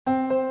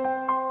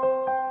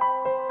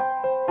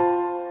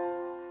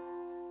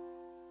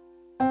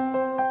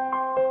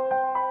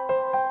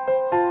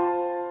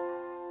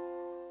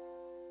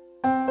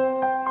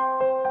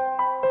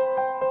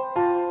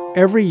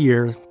Every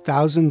year,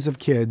 thousands of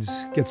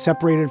kids get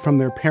separated from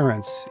their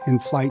parents in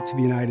flight to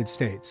the United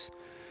States.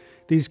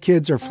 These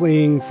kids are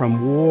fleeing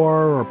from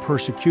war or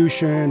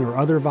persecution or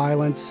other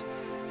violence,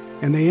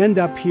 and they end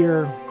up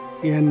here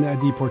in a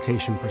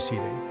deportation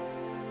proceeding.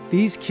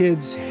 These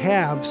kids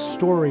have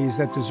stories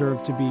that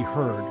deserve to be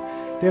heard.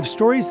 They have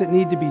stories that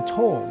need to be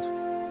told.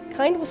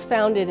 KIND was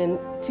founded in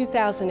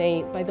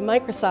 2008 by the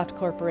Microsoft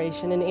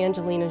Corporation and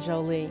Angelina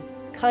Jolie.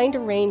 KIND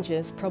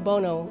arranges pro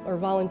bono or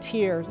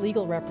volunteer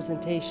legal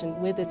representation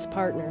with its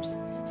partners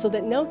so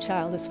that no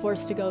child is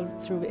forced to go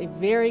through a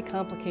very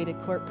complicated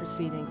court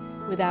proceeding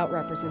without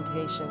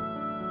representation.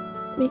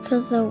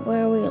 Because of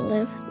where we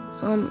lived,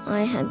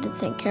 I had to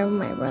take care of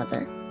my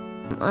brother.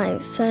 I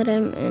fed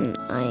him and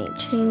I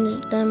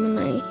changed them and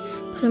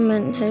I put him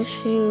in his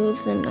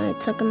shoes and I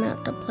took him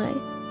out to play.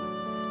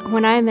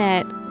 When I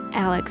met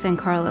Alex and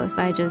Carlos,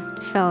 I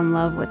just fell in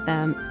love with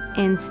them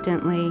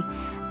instantly.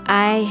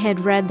 I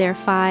had read their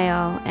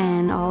file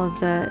and all of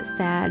the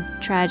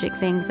sad, tragic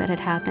things that had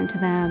happened to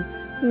them.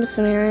 Miss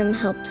Miriam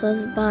helps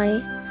us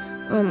by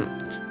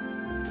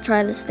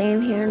try to stay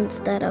in here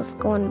instead of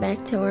going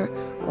back to our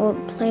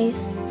old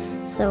place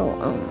so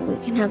we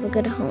can have a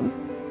good home.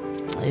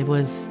 It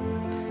was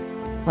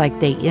like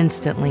they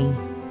instantly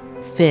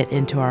fit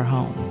into our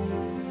home.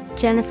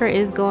 Jennifer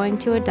is going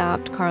to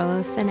adopt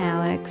Carlos and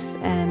Alex,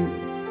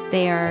 and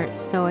they are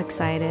so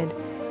excited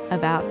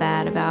about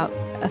that, about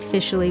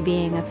officially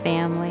being a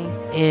family.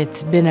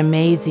 It's been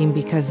amazing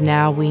because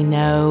now we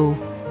know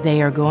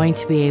they are going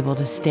to be able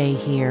to stay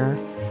here.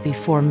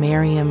 Before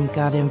Miriam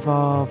got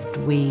involved,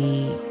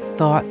 we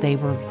thought they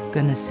were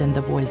going to send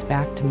the boys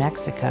back to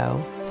Mexico.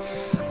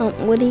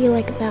 What do you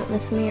like about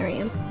Miss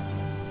Miriam?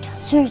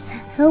 She's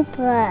help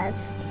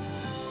us.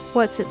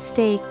 What's at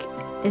stake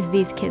is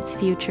these kids'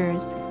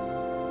 futures.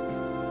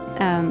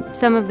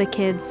 Some of the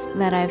kids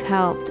that I've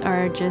helped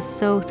are just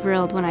so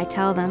thrilled when I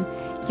tell them,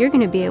 you're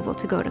going to be able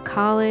to go to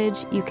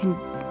college, you can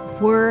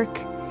work,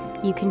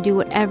 you can do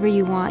whatever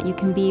you want, you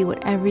can be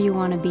whatever you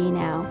want to be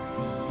now.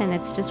 And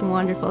it's just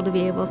wonderful to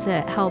be able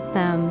to help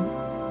them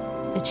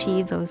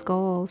achieve those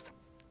goals.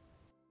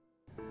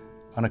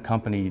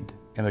 Unaccompanied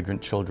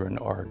immigrant children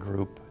are a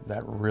group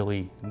that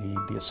really need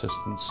the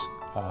assistance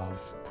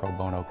of pro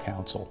bono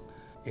counsel.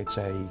 It's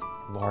a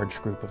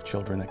large group of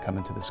children that come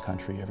into this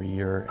country every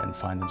year and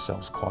find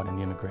themselves caught in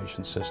the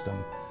immigration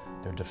system.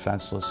 They're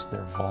defenseless,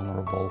 they're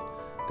vulnerable,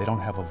 they don't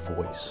have a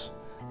voice.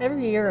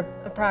 Every year,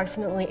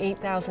 approximately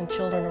 8,000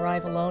 children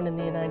arrive alone in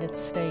the United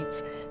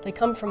States. They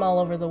come from all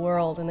over the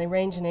world, and they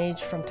range in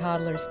age from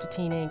toddlers to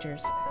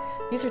teenagers.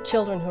 These are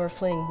children who are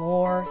fleeing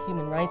war,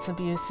 human rights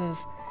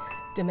abuses,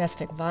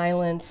 domestic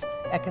violence,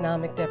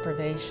 economic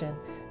deprivation.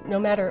 No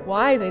matter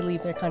why they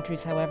leave their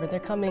countries, however, they're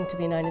coming to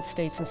the United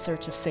States in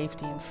search of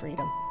safety and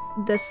freedom.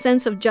 The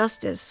sense of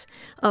justice,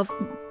 of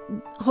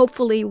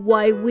hopefully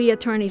why we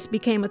attorneys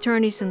became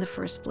attorneys in the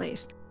first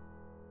place.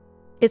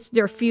 It's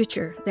their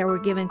future that we're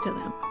giving to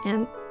them,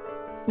 and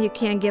you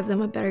can't give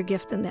them a better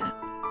gift than that.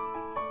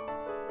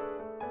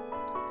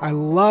 I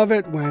love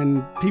it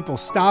when people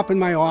stop in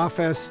my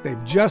office,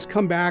 they've just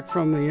come back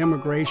from the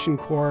immigration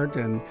court,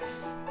 and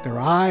their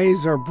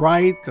eyes are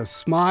bright, the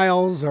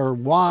smiles are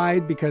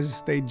wide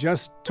because they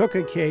just took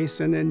a case,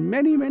 and in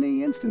many,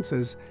 many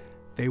instances,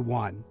 they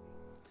won.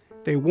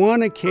 They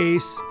won a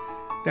case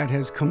that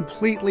has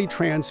completely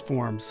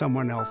transformed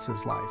someone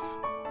else's life.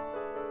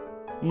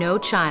 No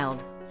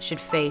child should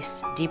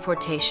face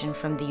deportation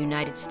from the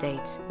United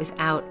States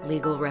without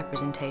legal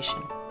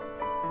representation.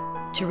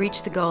 To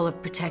reach the goal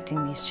of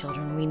protecting these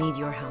children, we need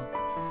your help.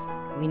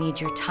 We need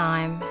your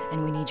time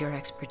and we need your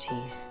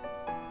expertise.